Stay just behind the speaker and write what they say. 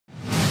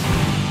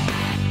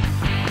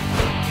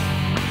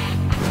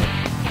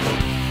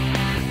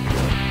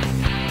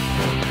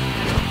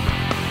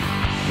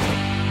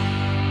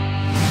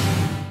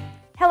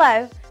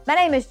Hello, my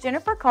name is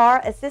Jennifer Carr,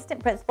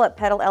 Assistant Principal at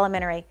Petal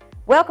Elementary.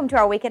 Welcome to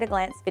our Week at a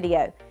Glance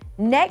video.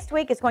 Next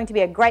week is going to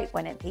be a great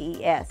one at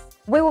PES.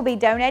 We will be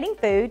donating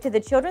food to the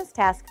Children's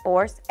Task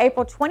Force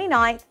April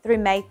 29th through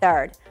May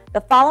 3rd.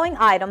 The following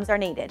items are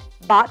needed: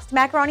 boxed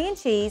macaroni and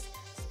cheese,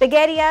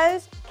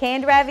 SpaghettiOs,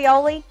 canned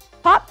ravioli,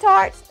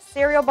 Pop-Tarts,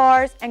 cereal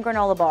bars, and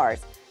granola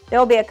bars. There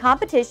will be a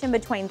competition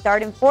between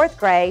 3rd and 4th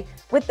grade,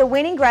 with the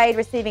winning grade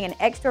receiving an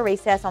extra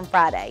recess on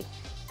Friday.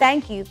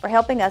 Thank you for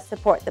helping us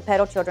support the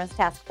Petal Children's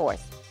Task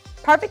Force.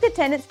 Perfect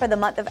attendance for the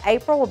month of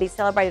April will be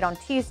celebrated on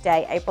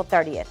Tuesday, April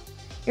 30th.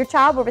 Your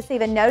child will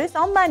receive a notice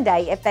on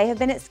Monday if they have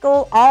been at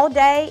school all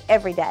day,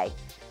 every day.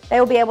 They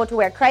will be able to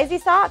wear crazy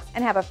socks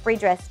and have a free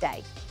dress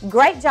day.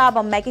 Great job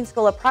on making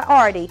school a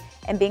priority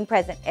and being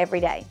present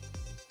every day.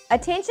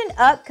 Attention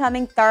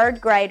upcoming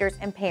 3rd graders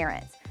and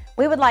parents.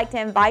 We would like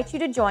to invite you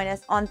to join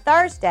us on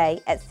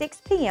Thursday at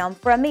 6 p.m.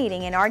 for a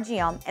meeting in our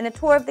gym and a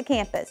tour of the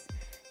campus.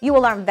 You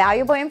will learn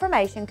valuable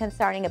information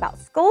concerning about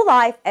school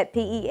life at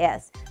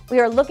PES. We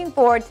are looking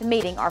forward to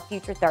meeting our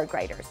future 3rd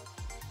graders.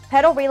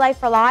 Petal Relay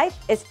for Life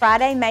is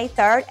Friday, May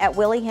 3rd at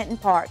Willie Hinton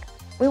Park.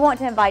 We want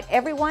to invite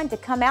everyone to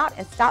come out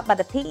and stop by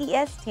the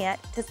PES tent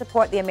to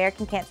support the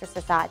American Cancer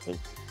Society.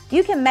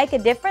 You can make a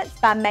difference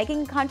by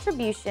making a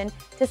contribution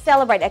to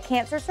celebrate a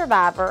cancer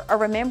survivor or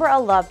remember a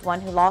loved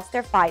one who lost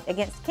their fight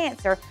against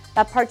cancer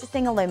by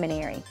purchasing a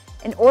luminary.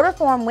 An order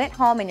form went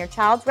home in your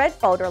child's red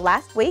folder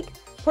last week.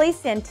 Please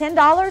send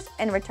 $10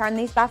 and return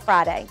these by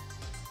Friday.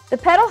 The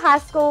Petal High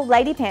School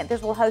Lady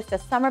Panthers will host a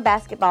summer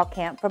basketball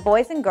camp for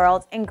boys and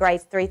girls in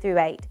grades 3 through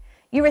 8.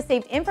 You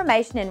received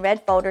information in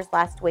red folders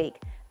last week.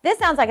 This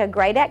sounds like a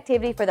great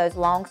activity for those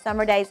long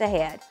summer days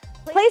ahead.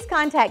 Please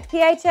contact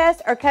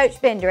PHS or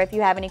Coach Bender if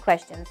you have any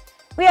questions.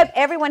 We hope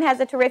everyone has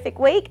a terrific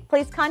week.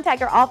 Please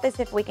contact our office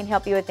if we can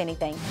help you with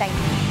anything. Thank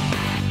you.